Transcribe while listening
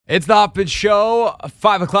It's the Hoffman Show,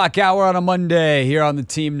 5 o'clock hour on a Monday here on the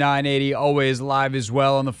Team 980, always live as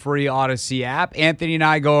well on the free Odyssey app. Anthony and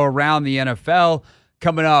I go around the NFL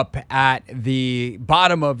coming up at the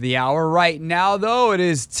bottom of the hour. Right now, though, it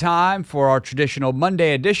is time for our traditional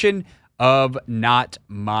Monday edition of Not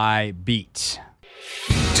My Beat.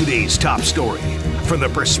 Today's top story from the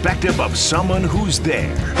perspective of someone who's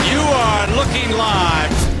there. You are looking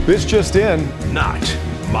live. This just in. Not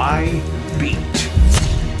My Beat.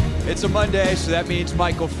 It's a Monday, so that means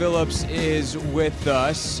Michael Phillips is with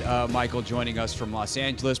us. Michael joining us from Los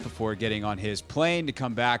Angeles before getting on his plane to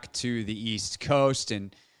come back to the East Coast.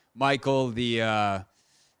 And Michael, that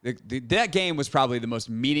game was probably the most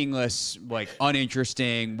meaningless,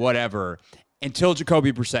 uninteresting, whatever, until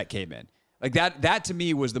Jacoby Brissett came in. That to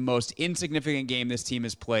me was the most insignificant game this team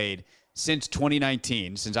has played since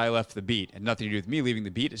 2019, since I left the beat. And nothing to do with me leaving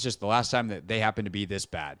the beat. It's just the last time that they happened to be this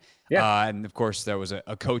bad. Yeah. And, of course, there was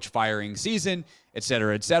a coach firing season, et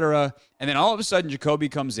cetera, et cetera. And then all of a sudden, Jacoby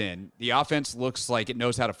comes in. The offense looks like it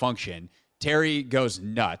knows how to function. Terry goes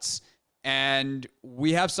nuts. And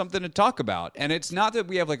we have something to talk about. And it's not that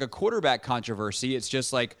we have, a quarterback controversy. It's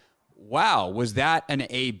just wow, was that an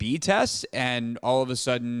A-B test? And all of a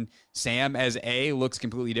sudden, Sam as A looks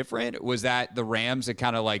completely different? Was that the Rams had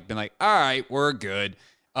kind of been all right, we're good?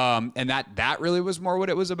 And that really was more what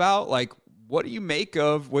it was about? What do you make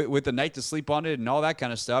of, with the night to sleep on it and all that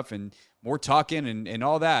kind of stuff and more talking and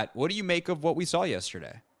all that? What do you make of what we saw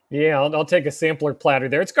yesterday? Yeah, I'll take a sampler platter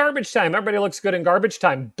there. It's garbage time. Everybody looks good in garbage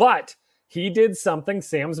time. But he did something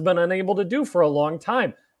Sam's been unable to do for a long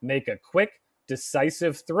time. Make a quick,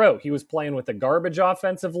 decisive throw. He was playing with a garbage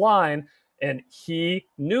offensive line, and he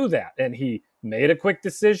knew that. And he made a quick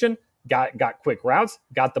decision, got quick routes,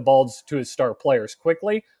 got the balls to his star players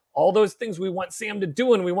quickly. All those things we want Sam to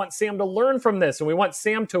do, and we want Sam to learn from this, and we want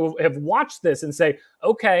Sam to have watched this and say,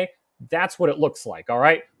 okay, that's what it looks like, all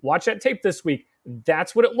right? Watch that tape this week.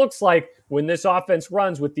 That's what it looks like when this offense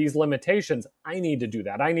runs with these limitations. I need to do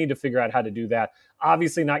that. I need to figure out how to do that.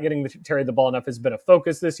 Obviously, not getting Terry the ball enough has been a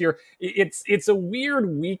focus this year. It's a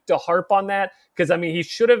weird week to harp on that because,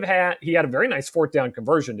 he had a very nice fourth down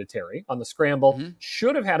conversion to Terry on the scramble. Mm-hmm.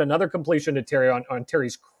 Should have had another completion to Terry on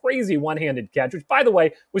Terry's crazy one-handed catch, which, by the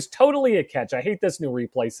way, was totally a catch. I hate this new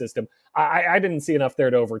replay system. I didn't see enough there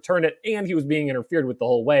to overturn it, and he was being interfered with the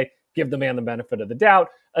whole way. Give the man the benefit of the doubt.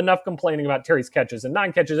 Enough complaining about Terry's catches and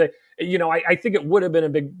non-catches. I think it would have been a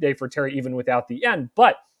big day for Terry even without the end.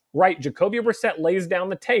 But, right, Jacoby Brissett lays down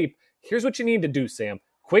the tape. Here's what you need to do, Sam.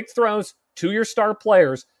 Quick throws to your star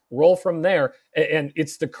players. Roll from there. And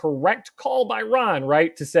it's the correct call by Ron,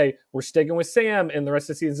 right, to say we're sticking with Sam and the rest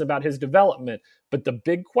of the season is about his development. But the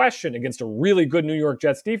big question against a really good New York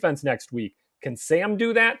Jets defense next week, can Sam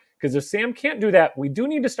do that? Because if Sam can't do that, we do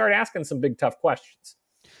need to start asking some big, tough questions.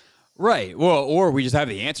 Right. Well, or we just have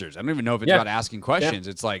the answers. I don't even know if it's about asking questions.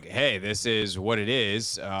 Yeah. It's hey, this is what it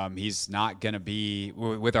is. He's not going to be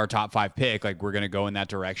with our top 5 pick. We're going to go in that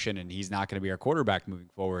direction, and he's not going to be our quarterback moving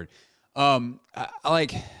forward. You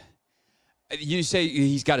say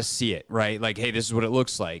he's got to see it, right? Hey, this is what it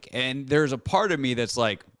looks like. And there's a part of me that's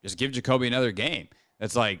just give Jacoby another game.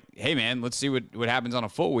 That's hey, man, let's see what happens on a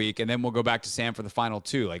full week, and then we'll go back to Sam for the final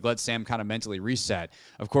 2. Let Sam kind of mentally reset.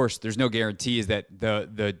 Of course, there's no guarantees that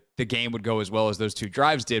the game would go as well as those 2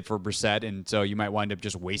 drives did for Brissett, and so you might wind up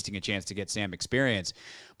just wasting a chance to get Sam experience.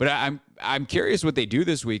 But I'm curious what they do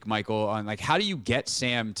this week, Michael, on how do you get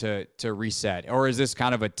Sam to reset? Or is this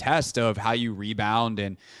kind of a test of how you rebound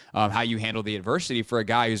and how you handle the adversity for a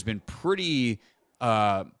guy who's been pretty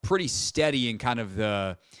steady in kind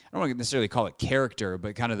of I don't want to necessarily call it character,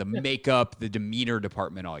 but kind of the makeup, the demeanor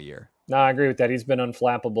department all year? No, I agree with that. He's been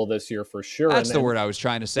unflappable this year for sure. That's the word I was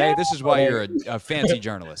trying to say. Yeah. This is why you're a fancy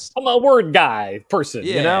journalist. I'm a word guy person,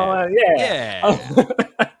 Yeah.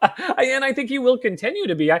 And I think he will continue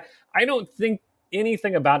to be. I don't think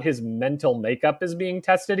anything about his mental makeup is being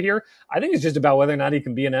tested here. I think it's just about whether or not he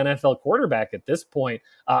can be an NFL quarterback at this point.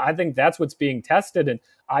 I think that's what's being tested. And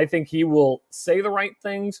I think he will say the right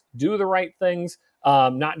things, do the right things,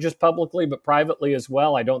 not just publicly, but privately as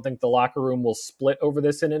well. I don't think the locker room will split over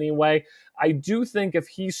this in any way. I do think if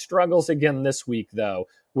he struggles again this week, though,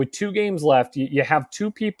 with 2 games left, you have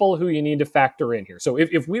 2 people who you need to factor in here. So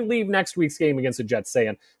if we leave next week's game against the Jets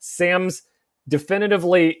saying Sam's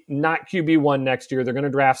definitively not QB1 next year, they're going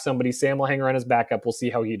to draft somebody, Sam will hang around his backup, we'll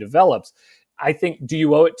see how he develops. I think, do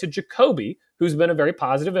you owe it to Jacoby, who's been a very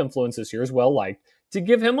positive influence this year, as well liked, to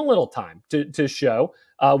give him a little time to show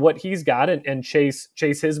what he's got and chase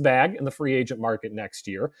his bag in the free agent market next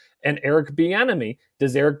year? And Eric Bieniemy,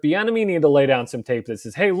 does Eric Bieniemy need to lay down some tape that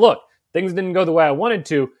says, hey, look, things didn't go the way I wanted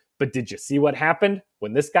to, But did you see what happened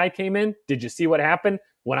when this guy came in? Did you see what happened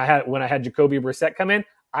when I had Jacoby Brissett come in?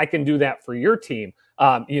 I can do that for your team.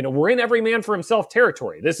 We're in every man for himself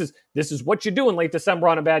territory. This is what you do in late December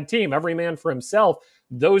on a bad team. Every man for himself.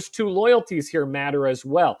 Those two loyalties here matter as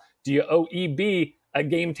well. Do you owe EB a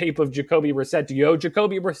game tape of Jacoby Brissett? Do you owe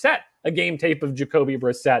Jacoby Brissett a game tape of Jacoby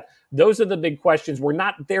Brissett? Those are the big questions. We're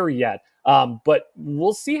not there yet, but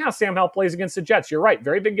we'll see how Sam Howell plays against the Jets. You're right.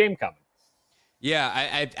 Very big game coming. Yeah,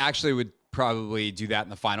 I actually would probably do that in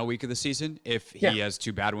the final week of the season if he has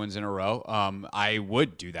two bad ones in a row. I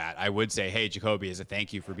would do that. I would say, hey, Jacoby, as a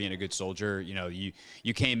thank you for being a good soldier.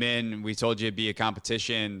 You came in, we told you it'd be a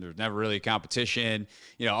competition. There's never really a competition,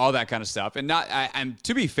 all that kind of stuff. And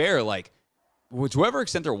to be fair, like, to whatever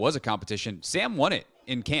extent there was a competition, Sam won it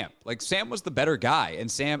in camp. Like, Sam was the better guy. And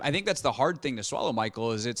Sam, I think that's the hard thing to swallow,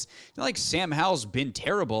 Michael, is it's not like Sam Howell's been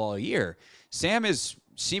terrible all year. Sam is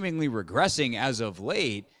seemingly regressing as of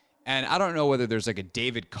late. And I don't know whether there's like a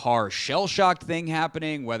David Carr shell-shocked thing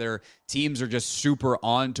happening, whether teams are just super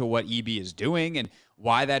on to what EB is doing, and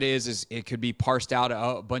why that is it could be parsed out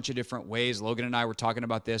a bunch of different ways. Logan and I were talking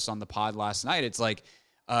about this on the pod last night. It's like,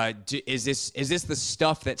 is this the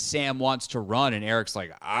stuff that Sam wants to run? And Eric's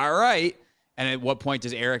like, all right. And at what point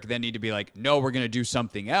does Eric then need to be like, no, we're going to do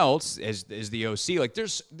something else as the OC? Like,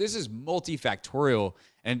 this is multifactorial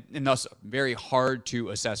and thus very hard to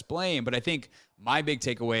assess blame. But I think my big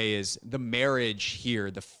takeaway is the marriage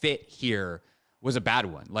here, the fit here was a bad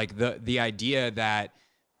one. Like, the idea that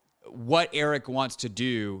what Eric wants to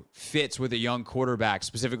do fits with a young quarterback,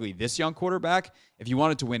 specifically this young quarterback. If you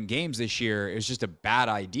wanted to win games this year, it was just a bad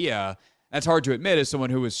idea. That's hard to admit as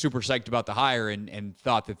someone who was super psyched about the hire and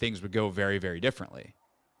thought that things would go very, very differently.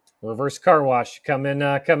 Reverse car wash. Come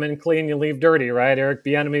in clean, you leave dirty, right? Eric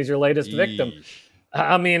Bieniemy's your latest victim.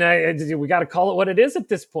 I mean, we got to call it what it is at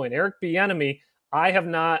this point. Eric Bieniemy, I have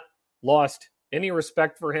not lost any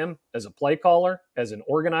respect for him as a play caller, as an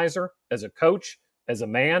organizer, as a coach, as a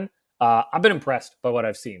man. I've been impressed by what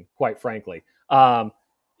I've seen, quite frankly. At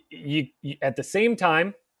the same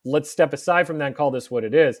time, let's step aside from that and call this what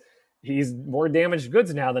it is. He's more damaged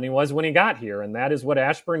goods now than he was when he got here, and that is what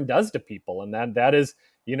Ashburn does to people. And that is,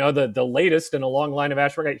 the latest in a long line of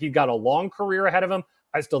Ashburn. He got a long career ahead of him.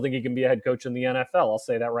 I still think he can be a head coach in the NFL. I'll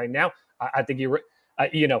say that right now. I think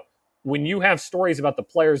when you have stories about the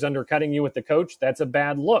players undercutting you with the coach, that's a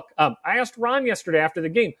bad look. I asked Ron yesterday after the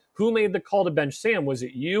game, who made the call to bench Sam? Was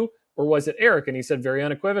it you or was it Eric? And he said very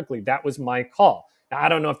unequivocally, that was my call. Now, I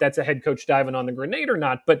don't know if that's a head coach diving on the grenade or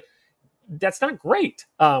not, but that's not great,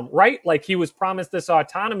 right? Like, he was promised this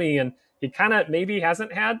autonomy, and he kind of maybe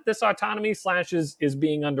hasn't had this autonomy / is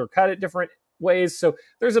being undercut at different ways. So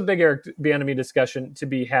there's a big Eric Bieniemy discussion to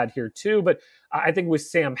be had here too. But I think with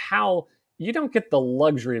Sam Howell, you don't get the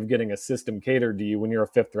luxury of getting a system catered to you when you're a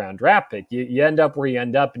 5th round draft pick. You end up where you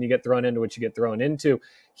end up, and you get thrown into what you get thrown into.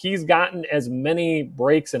 He's gotten as many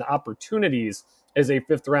breaks and opportunities as a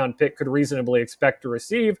 5th round pick could reasonably expect to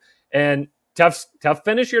receive. And tough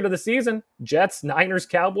finish here to the season. Jets, Niners,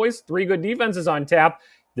 Cowboys, 3 good defenses on tap.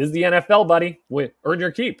 This is the NFL, buddy. Earn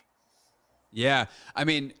your keep. Yeah. I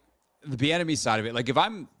mean, the Bieniemy side of it, like, if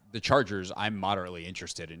I'm the Chargers, I'm moderately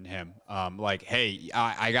interested in him. Hey,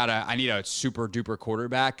 I need a super duper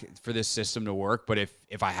quarterback for this system to work. But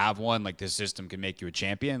if I have one, like, this system can make you a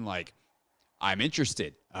champion, like, I'm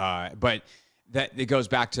interested. But that it goes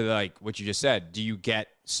back to like what you just said. Do you get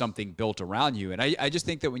something built around you? And I just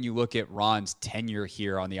think that when you look at Ron's tenure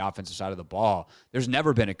here on the offensive side of the ball, there's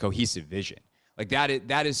never been a cohesive vision. Like,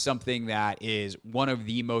 that is something that is one of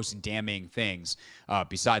the most damning things,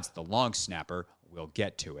 besides the long snapper. We'll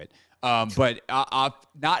get to it. But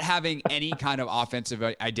not having any kind of offensive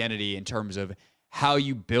identity in terms of how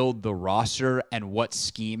you build the roster and what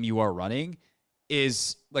scheme you are running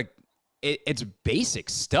is like, it's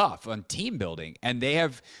basic stuff on team building. And they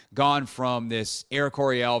have gone from this Eric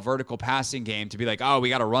Coryell vertical passing game to be like, oh, we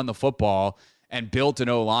got to run the football, and built an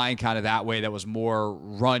O-line kind of that way that was more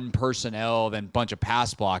run personnel than bunch of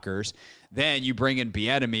pass blockers. Then you bring in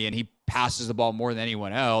Bieniemy, and he passes the ball more than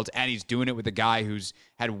anyone else, and he's doing it with a guy who's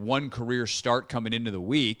had one career start coming into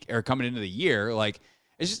the year. Like,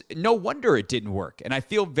 it's just no wonder it didn't work. And I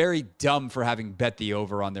feel very dumb for having bet the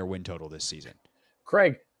over on their win total this season.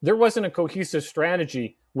 Craig, there wasn't a cohesive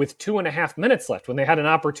strategy with 2.5 minutes left when they had an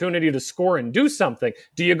opportunity to score and do something.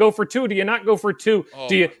 Do you go for 2? Do you not go for 2? Oh,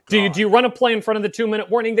 do you run a play in front of the 2-minute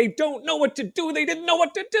warning? They don't know what to do. They didn't know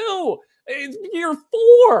what to do. It's year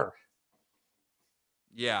 4.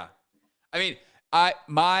 Yeah. I mean,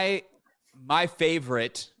 my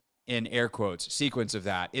favorite, in air quotes, sequence of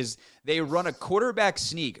that is they run a quarterback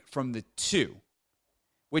sneak from the 2,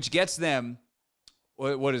 which gets them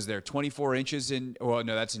what is there? 24 inches in, well,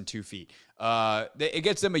 no, that's in 2 feet. It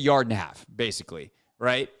gets them a yard and a half, basically,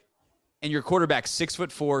 right? And your quarterback's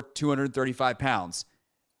 6'4", 235 pounds.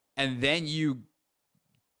 And then you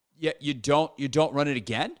don't run it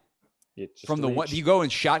again? From the one, you go in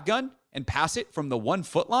shotgun and pass it from the 1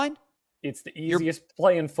 foot line? It's the easiest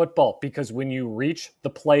play in football because when you reach, the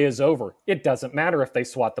play is over. It doesn't matter if they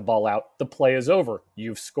swat the ball out. The play is over.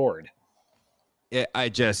 You've scored.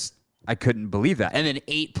 I couldn't believe that. And then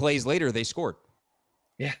 8 plays later, they scored.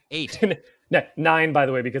 Yeah. 8. 9, by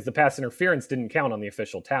the way, because the pass interference didn't count on the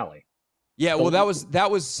official tally. Yeah, well,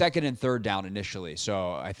 that was second and third down initially.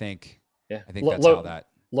 So I think that's how that.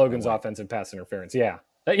 Logan's offensive pass interference. Yeah.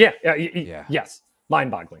 Yes.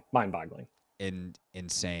 Mind-boggling.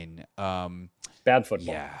 Insane. Bad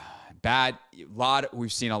football. Yeah. Bad.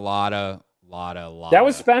 We've seen a lot of. That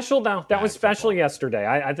was special though. That was special football. yesterday.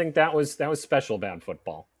 I think that was special bad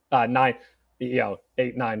football. 8,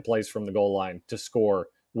 9 plays from the goal line to score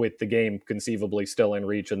with the game conceivably still in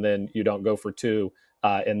reach, and then you don't go for 2,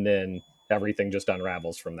 and then everything just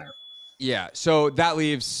unravels from there. Yeah, so that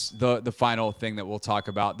leaves the final thing that we'll talk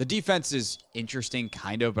about. The defense is interesting,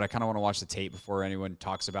 kind of, but I kind of want to watch the tape before anyone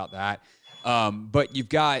talks about that. But you've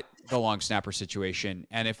got the long snapper situation,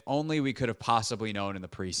 and if only we could have possibly known in the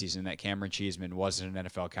preseason that Cam Cheeseman wasn't an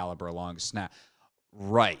NFL caliber long snap.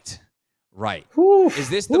 Right. Is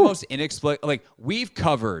this the most inexplicable? Like, we've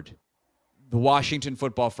covered the Washington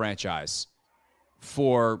football franchise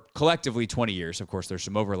for collectively 20 years. Of course, there's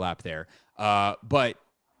some overlap there, but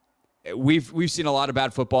we've seen a lot of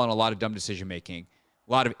bad football and a lot of dumb decision making.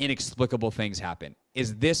 A lot of inexplicable things happen.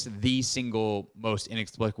 Is this the single most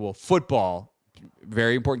inexplicable football,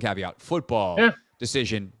 very important caveat, football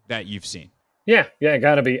decision that you've seen? Yeah,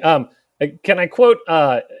 gotta be. Can I quote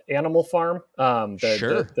Animal Farm?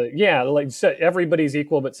 Sure. So everybody's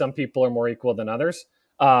equal, but some people are more equal than others.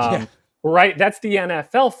 Right? That's the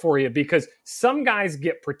NFL for you, because some guys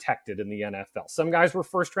get protected in the NFL. Some guys were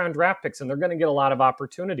first-round draft picks, and they're going to get a lot of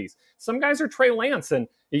opportunities. Some guys are Trey Lance, and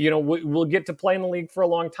we'll get to play in the league for a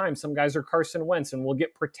long time. Some guys are Carson Wentz, and will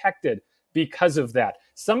get protected because of that.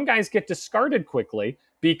 Some guys get discarded quickly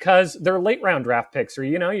because they're late-round draft picks, or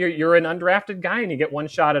you're an undrafted guy and you get one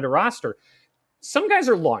shot at a roster. Some guys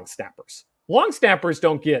are long snappers. Long snappers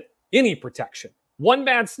don't get any protection. One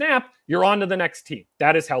bad snap, you're on to the next team.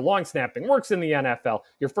 That is how long snapping works in the NFL.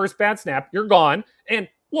 Your first bad snap, you're gone. And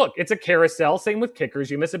look, it's a carousel. Same with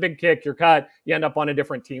kickers. You miss a big kick, you're cut, you end up on a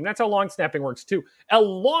different team. That's how long snapping works too. A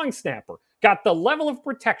long snapper got the level of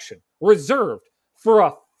protection reserved for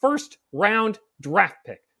a first-round draft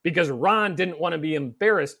pick because Ron didn't want to be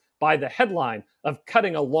embarrassed by the headline of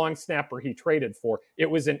cutting a long snapper he traded for. It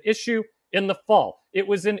was an issue in the fall. It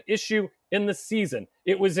was an issue in the season.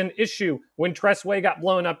 It was an issue when Tress Way got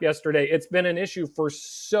blown up yesterday. It's been an issue for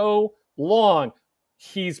so long.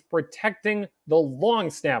 He's protecting the long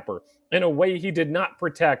snapper in a way he did not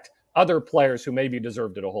protect other players who maybe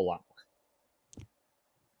deserved it a whole lot more.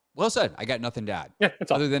 Well said. I got nothing to add. Yeah,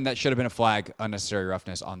 that's all. Other than that should have been a flag, unnecessary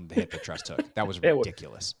roughness on the hit that Tress took. That was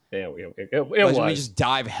ridiculous. It was. We just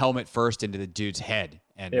dive helmet first into the dude's head.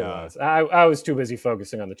 And it was. I was too busy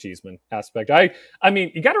focusing on the Cheeseman aspect. I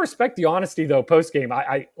mean, you got to respect the honesty though. Post game,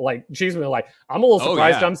 I like Cheeseman. Like, I'm a little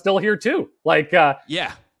surprised I'm still here too. Like,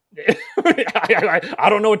 yeah. I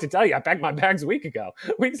don't know what to tell you. I packed my bags weeks ago.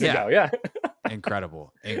 Yeah.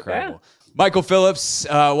 Incredible. Yeah. Michael Phillips,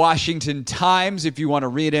 Washington Times, if you want to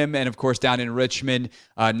read him. And, of course, down in Richmond,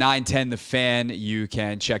 910 The Fan. You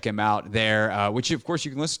can check him out there, which, of course,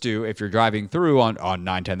 you can listen to if you're driving through on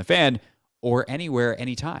 910 The Fan or anywhere,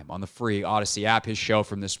 anytime on the free Odyssey app. His show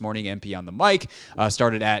from this morning, MP on the Mic,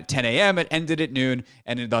 started at 10 a.m. It ended at noon,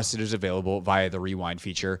 and thus it is available via the Rewind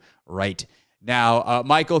feature right now.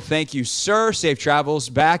 Michael, thank you, sir. Safe travels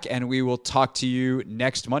back, and we will talk to you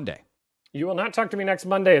next Monday. You will not talk to me next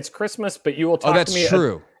Monday. It's Christmas, but you will talk to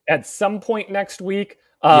me at some point next week.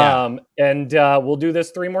 And we'll do this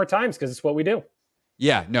 3 more times because it's what we do.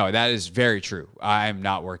 Yeah, no, that is very true. I'm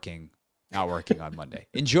not working on Monday.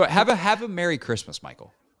 Enjoy. Have a Merry Christmas,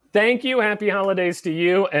 Michael. Thank you. Happy holidays to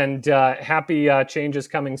you, and happy changes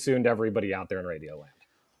coming soon to everybody out there in Radio Land.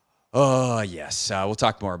 Oh, yes. We'll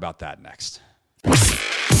talk more about that next.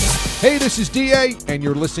 Hey, this is DA, and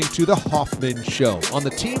you're listening to The Hoffman Show on the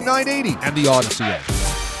Team 980 and the Odyssey app.